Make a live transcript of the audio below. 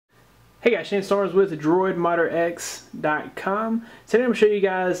Hey guys, Shane Stars with DroidModderX.com. Today I'm going to show you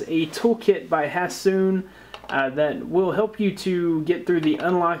guys a toolkit by Hassoon that will help you to get through the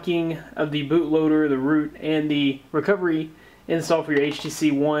unlocking of the bootloader, the root, and the recovery install for your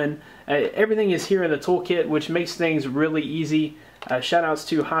HTC One. Everything is here in the toolkit, which makes things really easy. Shout outs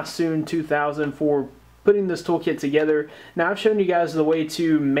to Hassoon 2000 for putting this toolkit together. Now I've shown you guys the way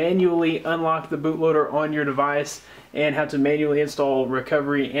to manually unlock the bootloader on your device and how to manually install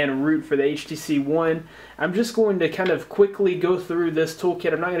recovery and root for the HTC One. I'm just going to kind of quickly go through this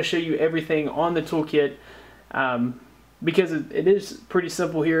toolkit. I'm not going to show you everything on the toolkit because it is pretty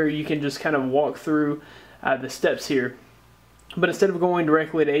simple here. You can just kind of walk through the steps here. But instead of going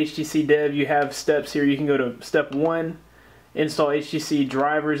directly to HTC Dev, you have steps here. You can go to step 1, install HTC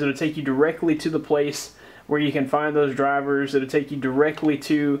drivers. It'll take you directly to the place where you can find those drivers. It'll take you directly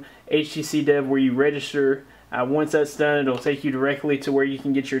to HTC Dev where you register. Once that's done, it'll take you directly to where you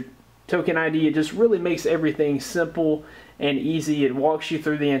can get your token ID. It just really makes everything simple and easy. It walks you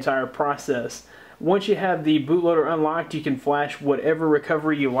through the entire process. Once you have the bootloader unlocked, you can flash whatever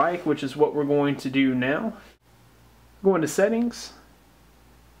recovery you like, which is what we're going to do now. Go into settings,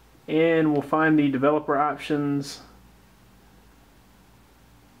 and we'll find the developer options.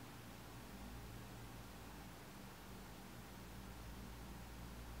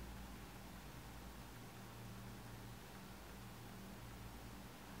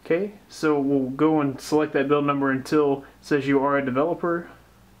 Okay, so we'll go and select that build number until it says you are a developer.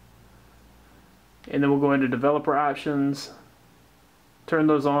 And then we'll go into developer options, turn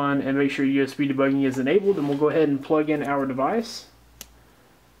those on, and make sure USB debugging is enabled, and we'll go ahead and plug in our device.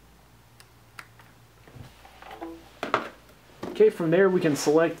 Okay, from there we can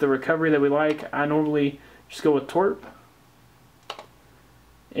select the recovery that we like. I normally just go with twerp.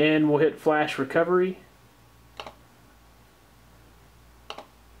 And we'll hit flash recovery.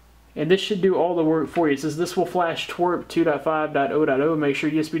 And this should do all the work for you. It says this will flash twerp 2.5.0.0. Make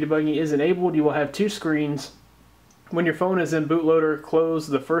sure USB debugging is enabled. You will have two screens. When your phone is in bootloader, close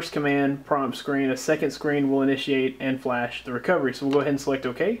the first command prompt screen. A second screen will initiate and flash the recovery. So we'll go ahead and select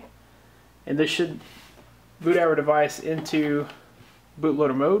OK. And this should boot our device into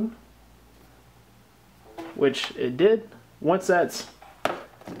bootloader mode, which it did. Once that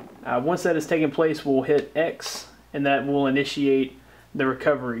has taken place, we'll hit X, and that will initiate the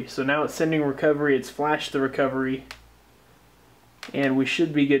recovery. So now it's sending recovery, it's flashed the recovery, and we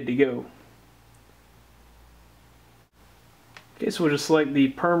should be good to go. Okay, so we'll just select the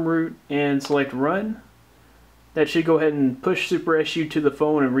perm root and select run. That should go ahead and push Super SU to the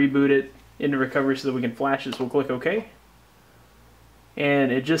phone and reboot it into recovery so that we can flash it. So we'll click OK.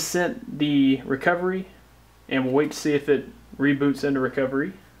 And it just sent the recovery, and we'll wait to see if it reboots into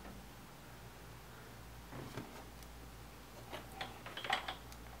recovery.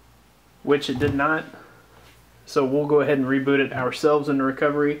 Which it did not. So we'll go ahead and reboot it ourselves into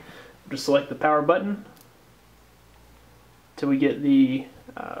recovery. Just select the power button till we get the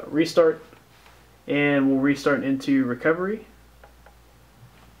restart, and we'll restart into recovery.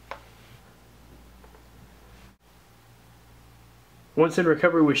 Once in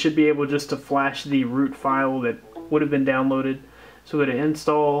recovery, we should be able just to flash the root file that would have been downloaded. So go to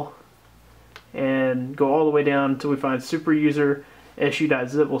install and go all the way down until we find super user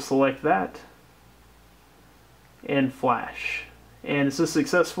su.zip. We'll select that and flash, and this is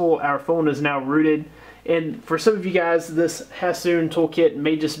successful. Our phone is now rooted. And for some of you guys, this Hassoon toolkit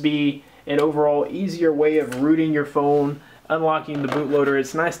may just be an overall easier way of rooting your phone, unlocking the bootloader.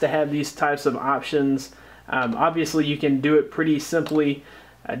 It's nice to have these types of options. Obviously you can do it pretty simply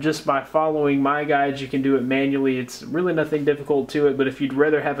just by following my guides. You can do it manually. It's really nothing difficult to it, but if you'd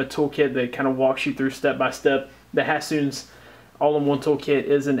rather have a toolkit that kind of walks you through step by step, the Hassoon's all-in-one toolkit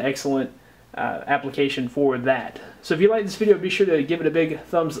is an excellent application for that. So if you like this video, be sure to give it a big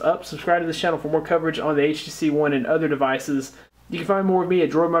thumbs up. Subscribe to this channel for more coverage on the HTC One and other devices. You can find more of me at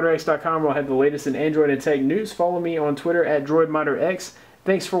DroidModderX.com, where I'll have the latest in Android and tech news. Follow me on Twitter at DroidModderX.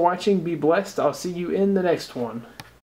 Thanks for watching. Be blessed. I'll see you in the next one.